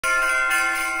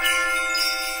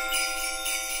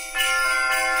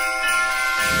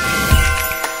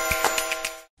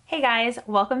Hey guys,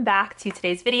 welcome back to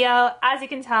today's video. As you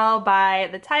can tell by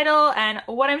the title and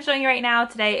what I'm showing you right now,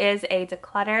 today is a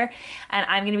declutter and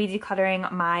I'm going to be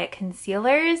decluttering my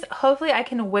concealers. Hopefully I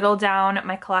can whittle down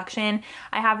my collection.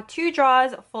 I have 2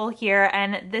 drawers full here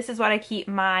and this is what I keep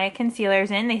my concealers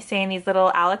in. They stay in these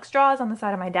little Alex drawers on the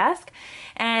side of my desk.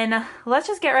 And let's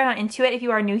just get right on into it. If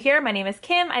you are new here, my name is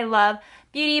Kim. I love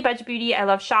beauty, budget beauty. I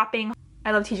love shopping.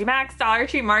 I love TJ Maxx, Dollar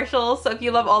Tree, Marshalls. So if you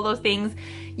love all those things,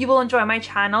 you will enjoy my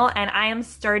channel. And I am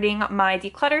starting my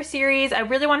declutter series. I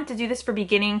really wanted to do this for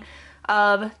beginning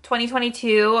of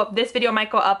 2022. This video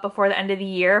might go up before the end of the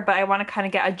year, but I want to kind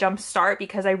of get a jump start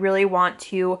because I really want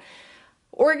to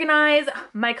organize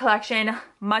my collection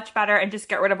much better and just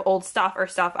get rid of old stuff or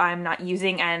stuff I'm not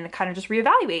using and kind of just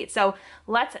reevaluate. So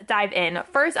let's dive in.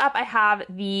 First up, I have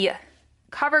the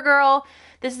CoverGirl.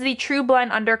 This is the True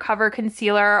Blend Undercover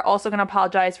Concealer. Also gonna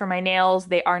apologize for my nails.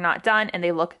 They are not done and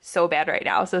they look so bad right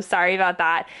now. So sorry about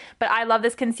that. But I love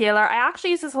this concealer. I actually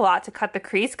use this a lot to cut the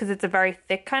crease because it's a very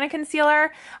thick kind of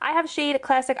concealer. I have shade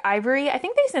Classic Ivory. I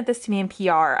think they sent this to me in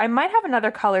PR. I might have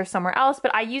another color somewhere else,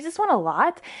 but I use this one a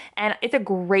lot. And it's a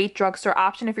great drugstore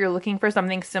option if you're looking for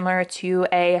something similar to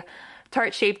a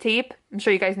Tarte Shape Tape. I'm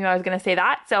sure you guys knew I was gonna say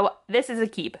that. So this is a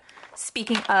keep.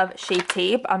 Speaking of Shape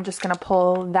Tape, I'm just gonna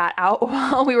pull that out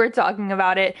while we were talking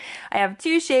about it. I have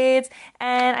 2 shades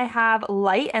and I have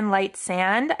Light and Light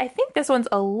Sand. I think this one's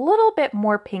a little bit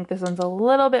more pink. This one's a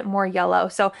little bit more yellow.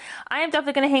 So I am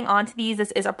definitely gonna hang on to these.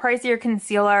 This is a pricier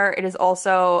concealer. It is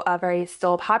also a very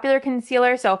still popular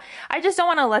concealer. So I just don't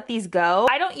wanna let these go.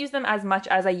 I don't use them as much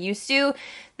as I used to.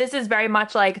 This is very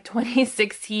much like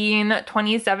 2016,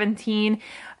 2017.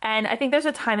 And I think there's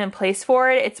a time and place for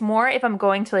it. It's more if I'm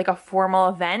going to like a formal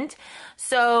event.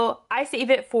 So I save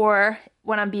it for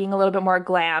when I'm being a little bit more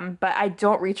glam, but I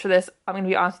don't reach for this, I'm gonna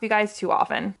be honest with you guys, too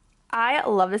often. I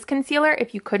love this concealer.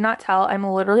 If you could not tell, I'm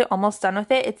literally almost done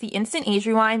with it. It's the Instant Age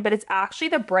Rewind, but it's actually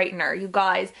the brightener. You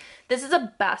guys, this is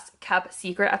a best kept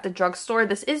secret at the drugstore.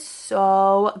 This is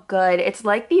so good. It's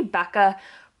like the Becca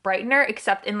brightener,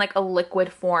 except in like a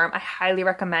liquid form. I highly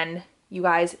recommend you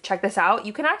guys check this out.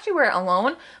 You can actually wear it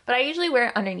alone, but I usually wear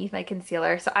it underneath my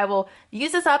concealer. So I will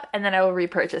use this up and then I will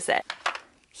repurchase it.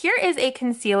 Here is a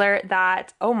concealer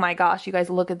that, oh my gosh, you guys,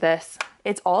 look at this.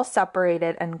 It's all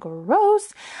separated and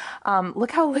gross.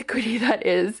 Look how liquidy that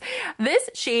is. This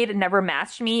shade never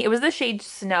matched me. It was the shade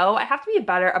Snow. I have to be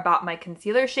better about my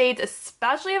concealer shades,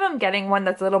 especially if I'm getting one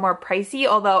that's a little more pricey,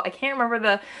 although I can't remember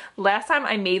the last time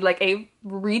I made like a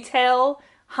retail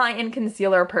high-end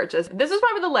concealer purchase. This is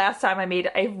probably the last time I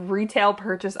made a retail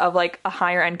purchase of like a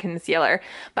higher end concealer.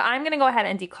 But I'm gonna go ahead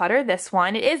and declutter this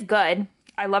one. It is good.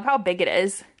 I love how big it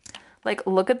is. Like,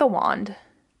 look at the wand.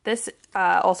 This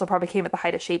also probably came at the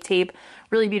height of Shape Tape.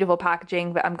 Really beautiful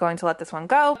packaging, but I'm going to let this one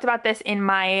go. I talked about this in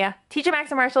my TJ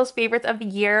Maxx and Marshalls favorites of the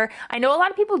year. I know a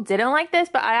lot of people didn't like this,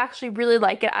 but I actually really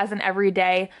like it as an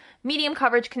everyday medium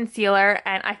coverage concealer,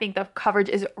 and I think the coverage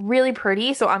is really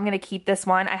pretty, so I'm gonna keep this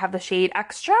one. I have the shade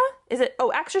Extra. Is it? Oh,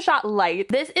 Extra Shot Light.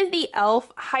 This is the e.l.f.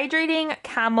 Hydrating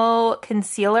Camo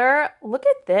Concealer. Look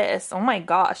at this. Oh my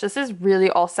gosh, this is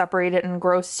really all separated and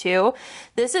gross too.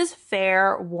 This is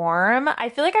Fair Warm. I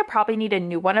feel like I probably need a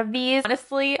new one of these.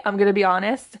 Honestly, I'm gonna be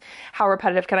honest. How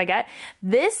repetitive can I get?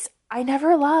 This I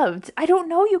never loved. I don't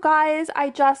know, you guys. I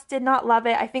just did not love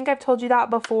it. I think I've told you that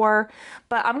before,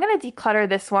 but I'm gonna declutter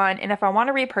this one, and if I want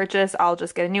to repurchase, I'll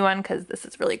just get a new one because this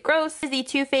is really gross. This is the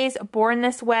Too Faced Born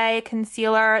This Way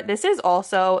concealer. This is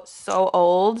also so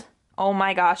old. Oh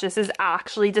my gosh, this is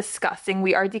actually disgusting.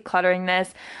 We are decluttering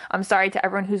this. I'm sorry to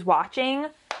everyone who's watching.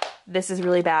 This is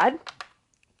really bad.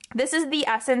 This is the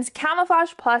Essence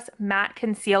Camouflage Plus Matte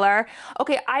Concealer.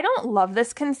 Okay, I don't love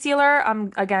this concealer.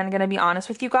 I'm, again, gonna be honest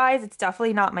with you guys. It's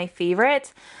definitely not my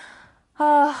favorite.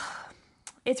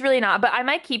 It's really not, but I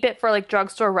might keep it for like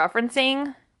drugstore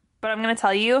referencing. But I'm gonna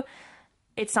tell you,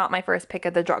 it's not my first pick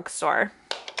at the drugstore.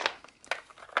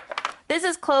 This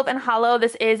is Clove and Hollow.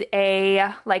 This is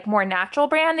a like more natural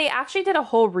brand. They actually did a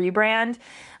whole rebrand.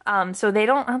 So they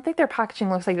don't, I don't think their packaging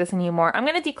looks like this anymore. I'm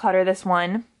gonna declutter this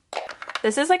one.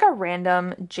 This is like a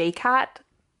random J-Cat.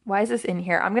 Why is this in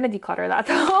here? I'm gonna declutter that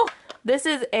though. This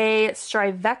is a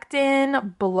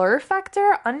Strivectin Blur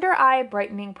Factor Under Eye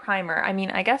Brightening Primer. I mean,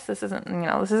 I guess this isn't, you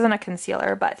know, this isn't a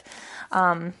concealer, but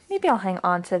maybe I'll hang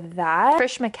on to that.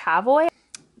 Trish McAvoy.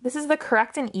 This is the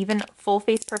Correct and Even Full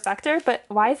Face Perfector, but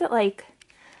why is it like,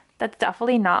 that's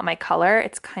definitely not my color.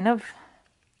 It's kind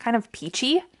of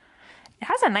peachy. It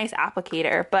has a nice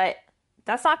applicator, but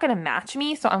that's not gonna match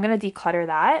me, so I'm gonna declutter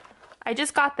that. I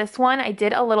just got this one. I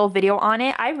did a little video on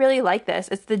it. I really like this.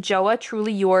 It's the Joa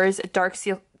Truly Yours Dark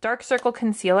Circle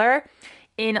Concealer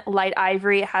in Light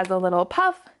Ivory. It has a little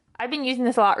puff. I've been using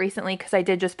this a lot recently because I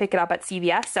did just pick it up at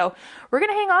CVS, so we're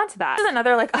gonna hang on to that. This is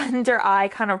another like under eye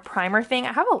kind of primer thing.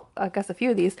 I have I guess a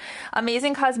few of these.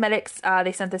 Amazing Cosmetics,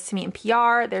 they sent this to me in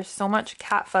PR. There's so much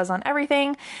cat fuzz on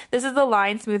everything. This is the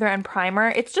Line Smoother and Primer.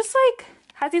 It's just like,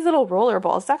 has these little roller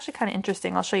balls. It's actually kind of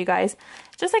interesting. I'll show you guys.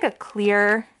 It's just like a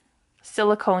clear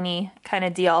silicone kind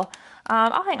of deal.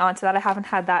 I'll hang on to that. I haven't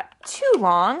had that too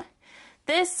long.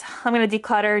 This, I'm going to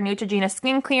declutter Neutrogena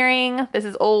Skin Clearing. This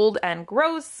is old and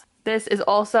gross. This is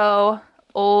also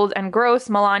old and gross.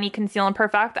 Milani Conceal and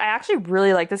Perfect. I actually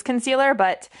really like this concealer,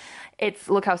 but it's,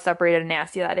 look how separated and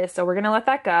nasty that is. So we're going to let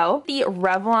that go. The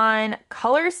Revlon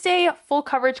Color Stay Full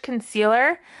Coverage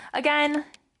Concealer. Again,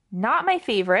 not my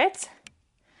favorite.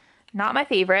 Not my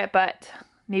favorite, but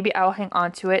maybe I'll hang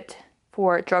on to it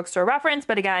for drugstore reference.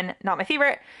 But again, not my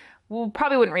favorite.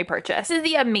 Probably wouldn't repurchase. This is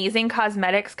the Amazing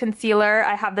Cosmetics concealer.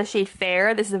 I have the shade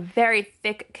Fair. This is a very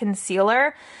thick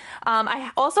concealer.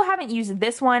 I also haven't used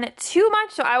this one too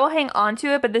much, so I will hang on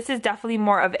to it, but this is definitely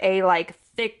more of a like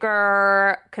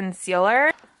thicker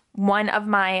concealer. One of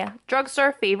my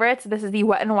drugstore favorites, this is the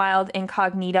Wet n Wild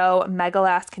Incognito Mega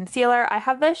Last Concealer. I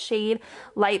have the shade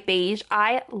Light Beige.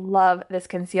 I love this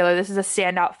concealer. This is a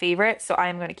standout favorite, so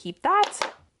I'm going to keep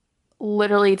that.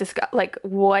 Literally like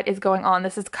what is going on?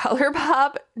 This is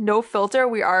ColourPop No Filter.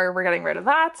 We're getting rid of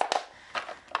that.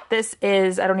 This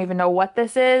is, I don't even know what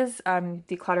this is. I'm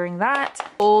decluttering that.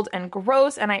 Old and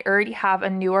gross, and I already have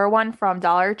a newer one from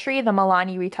Dollar Tree, the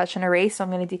Milani Retouch and Erase, so I'm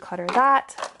going to declutter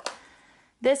that.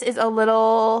 This is a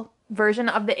little version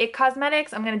of the IT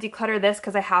Cosmetics. I'm going to declutter this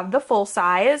because I have the full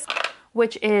size,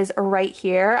 which is right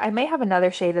here. I may have another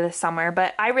shade of this somewhere,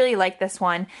 but I really like this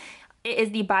one. It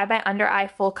is the Bye Bye Under Eye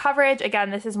Full Coverage.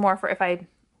 Again, this is more for if I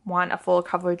want a full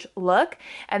coverage look,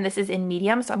 and this is in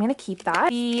medium, so I'm going to keep that.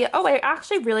 Oh, I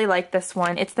actually really like this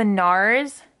one. It's the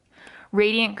NARS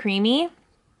Radiant Creamy.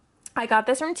 I got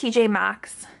this from TJ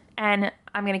Maxx, and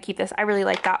I'm going to keep this. I really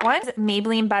like that one.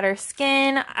 Maybelline Better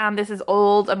Skin. This is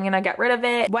old. I'm going to get rid of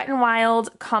it. Wet n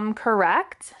Wild Come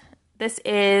Correct. This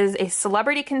is a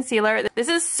celebrity concealer. This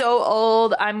is so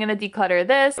old. I'm gonna declutter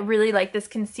this. I really like this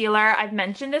concealer. I've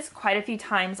mentioned this quite a few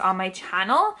times on my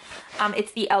channel.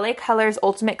 It's the LA Colors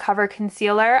Ultimate Cover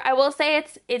Concealer. I will say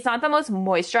it's not the most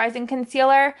moisturizing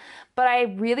concealer, but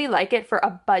I really like it for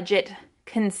a budget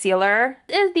concealer.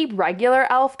 This is the regular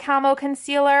e.l.f. Camo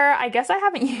Concealer. I guess I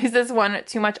haven't used this one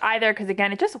too much either because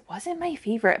again, it just wasn't my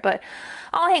favorite, but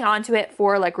I'll hang on to it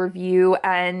for like review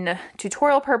and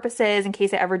tutorial purposes in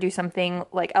case I ever do something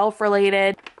like e.l.f.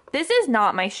 related. This is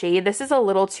not my shade. This is a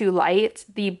little too light.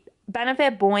 The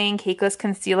Benefit Boing Cakeless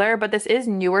Concealer, but this is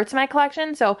newer to my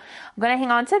collection, so I'm gonna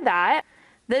hang on to that.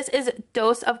 This is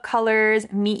Dose of Colors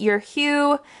Meet Your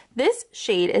Hue. This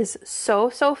shade is so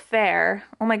fair.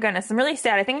 Oh my goodness, I'm really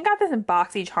sad. I think I got this in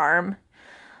BoxyCharm,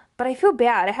 but I feel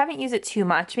bad. I haven't used it too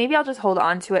much. Maybe I'll just hold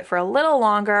on to it for a little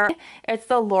longer. It's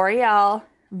the L'Oreal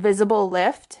Visible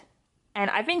Lift,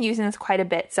 and I've been using this quite a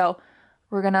bit, so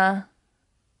we're gonna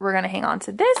hang on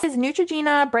to this. This is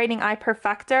Neutrogena Brightening Eye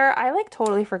Perfector. I like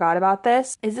totally forgot about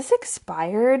this. Is this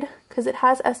expired? Because it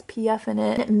has SPF in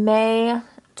it. May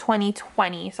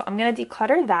 2020, so I'm gonna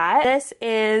declutter that. This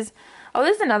is, oh,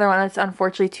 this is another one that's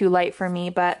unfortunately too light for me,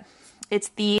 but it's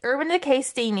the Urban Decay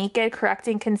Stay Naked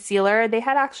Correcting Concealer. They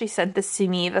had actually sent this to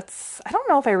me. I don't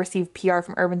know if I received PR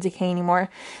from Urban Decay anymore.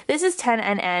 This is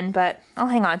 10NN, but I'll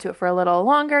hang on to it for a little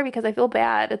longer because I feel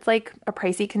bad. It's like a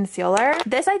pricey concealer.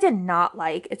 This I did not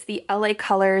like. It's the LA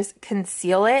Colors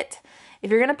Conceal It. If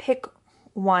you're gonna pick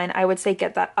one, I would say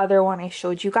get that other one I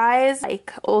showed you guys,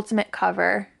 like Ultimate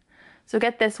Cover. So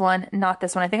get this one, not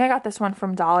this one. I think I got this one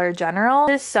from Dollar General.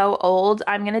 This is so old.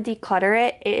 I'm going to declutter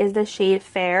it. It is the shade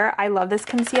Fair. I love this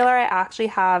concealer. I actually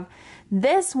have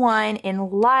this one in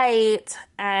light,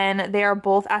 and they are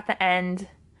both at the end.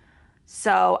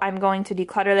 So I'm going to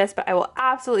declutter this, but I will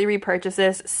absolutely repurchase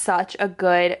this. Such a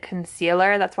good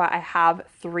concealer. That's why I have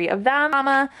 3 of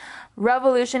them.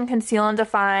 Revolution Conceal and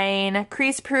Define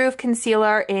Crease Proof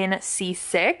Concealer in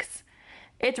C6.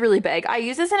 It's really big. I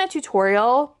use this in a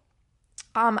tutorial.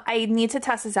 I need to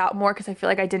test this out more because I feel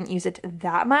like I didn't use it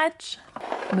that much.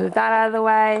 Move that out of the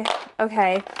way.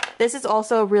 Okay, this is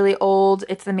also really old.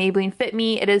 It's the Maybelline Fit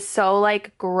Me. It is so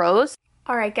like gross.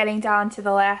 All right, getting down to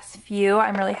the last few.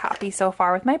 I'm really happy so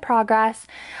far with my progress.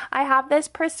 I have this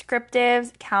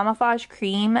Prescriptives Camouflage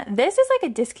Cream. This is like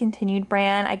a discontinued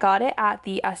brand. I got it at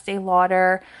the Estee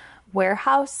Lauder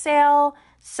warehouse sale.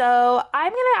 So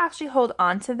I'm gonna actually hold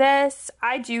on to this.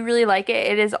 I do really like it.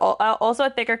 It is also a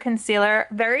thicker concealer,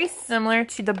 very similar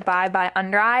to the Bye Bye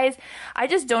Under Eyes. I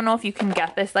just don't know if you can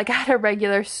get this like at a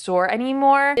regular store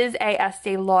anymore. It is a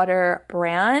Estee Lauder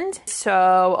brand.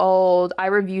 So old. I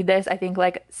reviewed this I think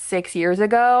like 6 years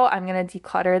ago. I'm gonna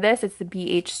declutter this. It's the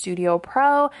BH Studio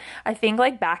Pro. I think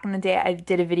like back in the day I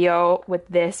did a video with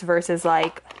this versus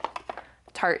like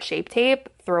Tarte Shape Tape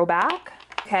throwback.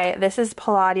 Okay, this is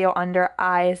Palladio Under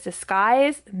Eyes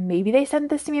Disguise. Maybe they sent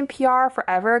this to me in PR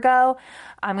forever ago.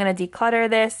 I'm gonna declutter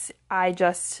this. I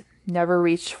just never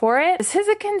reached for it. This is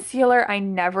a concealer I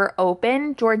never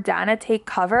opened. Jordana Take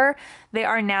Cover. They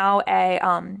are now a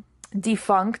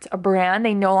defunct brand.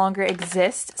 They no longer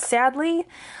exist, sadly.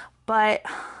 But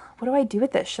what do I do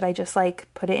with this? Should I just like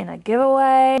put it in a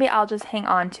giveaway? Maybe I'll just hang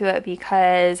on to it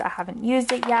because I haven't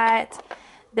used it yet.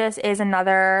 This is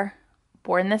another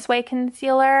Born This Way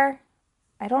concealer.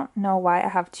 I don't know why I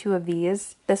have 2 of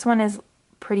these. This one is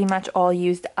pretty much all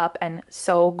used up and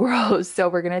so gross, so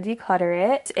we're gonna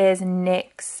declutter it. This is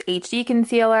NYX HD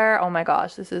concealer. Oh my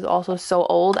gosh, this is also so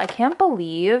old. I can't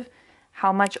believe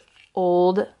how much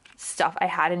old stuff I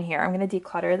had in here. I'm gonna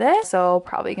declutter this. So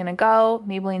probably gonna go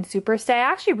Maybelline Superstay.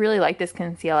 I actually really like this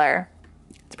concealer.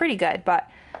 It's pretty good, but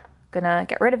gonna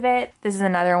get rid of it. This is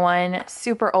another one,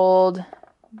 super old.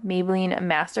 Maybelline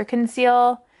Master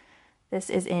Conceal. This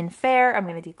is in Fair. I'm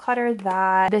going to declutter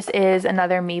that. This is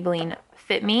another Maybelline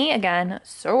Fit Me. Again,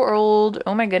 so old.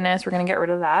 Oh my goodness, we're going to get rid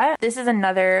of that. This is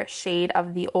another shade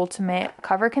of the Ultimate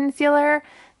Cover Concealer.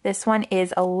 This one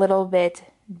is a little bit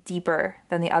deeper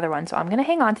than the other one, so I'm going to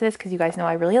hang on to this because you guys know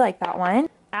I really like that one.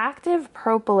 Active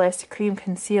Propolis Cream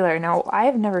Concealer. Now, I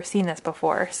have never seen this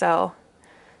before, so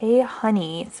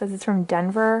Honey. It says it's from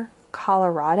Denver,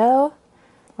 Colorado.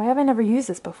 Why have I never used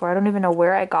this before? I don't even know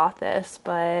where I got this,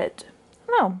 but I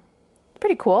don't know. It's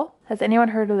pretty cool. Has anyone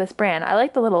heard of this brand? I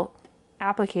like the little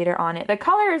applicator on it. The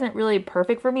color isn't really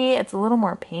perfect for me. It's a little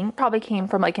more pink. Probably came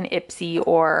from like an Ipsy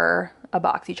or a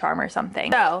BoxyCharm or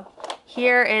something. So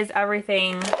here is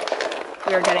everything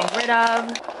we are getting rid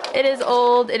of. It is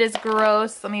old. It is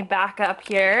gross. Let me back up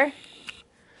here.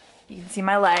 You can see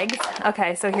my legs.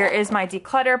 Okay, so here is my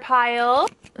declutter pile.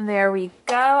 There we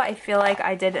go. I feel like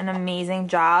I did an amazing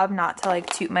job, not to like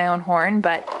toot my own horn,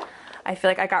 but I feel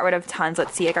like I got rid of tons.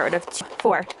 Let's see, I got rid of 2,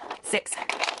 4, 6,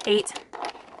 8,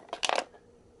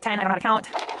 10, I don't know how to count,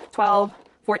 12,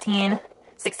 14,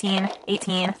 16,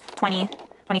 18, 20,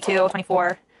 22,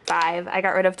 24, 5. I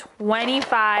got rid of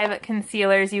 25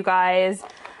 concealers, you guys.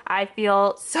 I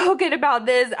feel so good about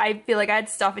this. I feel like I had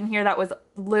stuff in here that was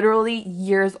literally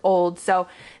years old. So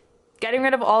getting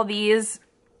rid of all these,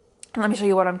 let me show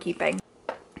you what I'm keeping.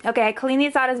 Okay, I cleaned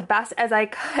these out as best as I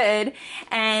could,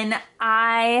 and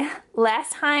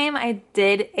last time I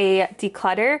did a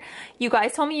declutter, you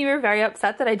guys told me you were very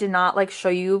upset that I did not like show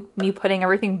you me putting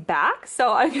everything back,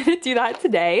 so I'm gonna do that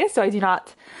today so I do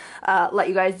not let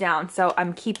you guys down. So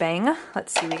I'm keeping,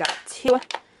 let's see, we got 2,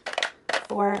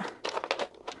 4,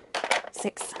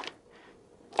 6,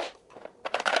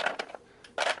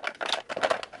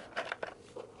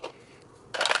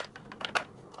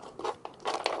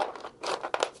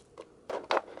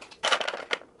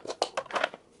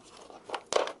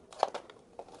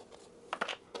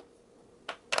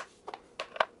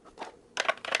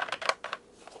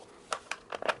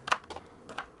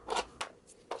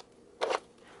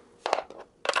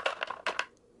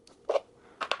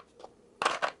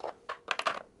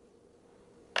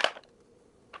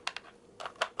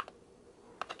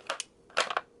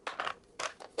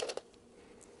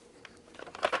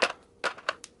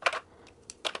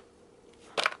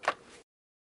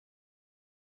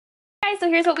 so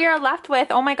here's what we are left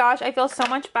with. Oh my gosh, I feel so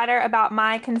much better about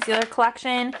my concealer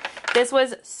collection. This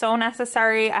was so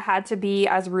necessary. I had to be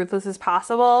as ruthless as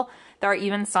possible. There are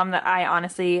even some that I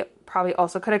honestly probably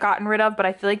also could have gotten rid of, but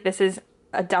I feel like this is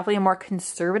definitely a more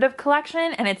conservative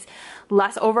collection and it's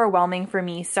less overwhelming for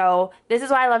me. So this is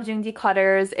why I love doing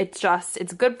declutters.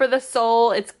 It's good for the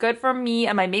soul. It's good for me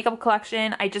and my makeup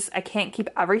collection. I can't keep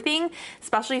everything,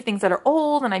 especially things that are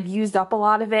old and I've used up a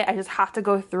lot of it. I just have to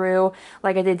go through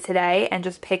like I did today and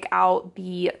just pick out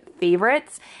the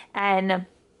favorites and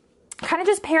kind of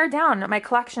just pare down my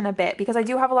collection a bit because I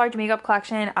do have a large makeup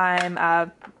collection.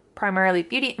 I'm primarily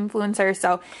beauty influencer,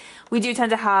 so we do tend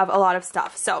to have a lot of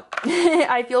stuff. So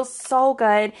I feel so good,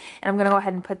 and I'm gonna go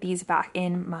ahead and put these back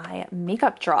in my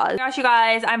makeup drawers. Gosh, you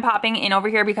guys, I'm popping in over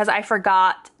here because I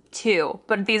forgot 2,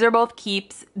 but these are both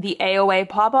keeps. The AOA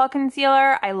Paw Paw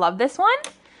Concealer, I love this one.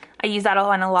 I use that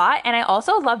one a lot. And I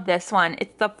also love this one.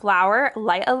 It's the Flower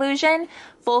Light Illusion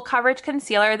Full Coverage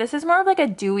Concealer. This is more of like a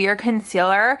dewier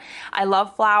concealer. I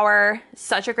love Flower,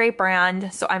 such a great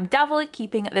brand. So I'm definitely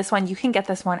keeping this one. You can get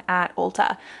this one at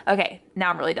Ulta. Okay, now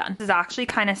I'm really done. This is actually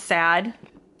kind of sad.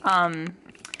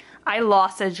 I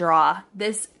lost a draw.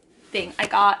 This thing I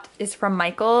got is from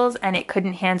Michaels and it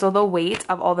couldn't handle the weight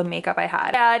of all the makeup I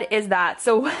had. Bad is that.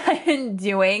 So what I've been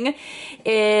doing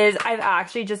is I've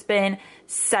actually just been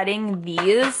setting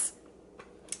these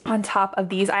on top of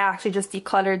these. I actually just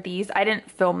decluttered these. I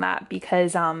didn't film that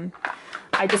because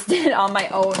I just did it on my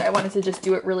own. I wanted to just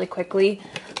do it really quickly,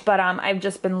 but I've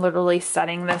just been literally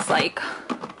setting this like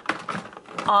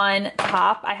on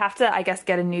top. I have to, I guess,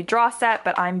 get a new draw set,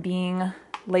 but I'm being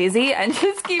lazy and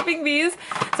just keeping these.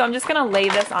 So I'm just gonna lay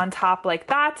this on top like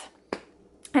that.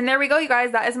 And there we go, you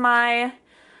guys. That is my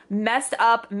messed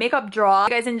up makeup draw. If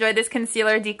you guys enjoyed this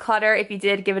concealer declutter, if you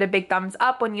did, give it a big thumbs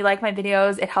up. When you like my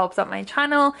videos, it helps out my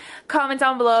channel. Comment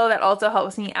down below, that also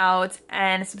helps me out,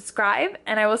 and subscribe.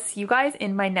 And I will see you guys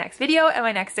in my next video and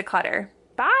my next declutter.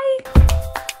 Bye!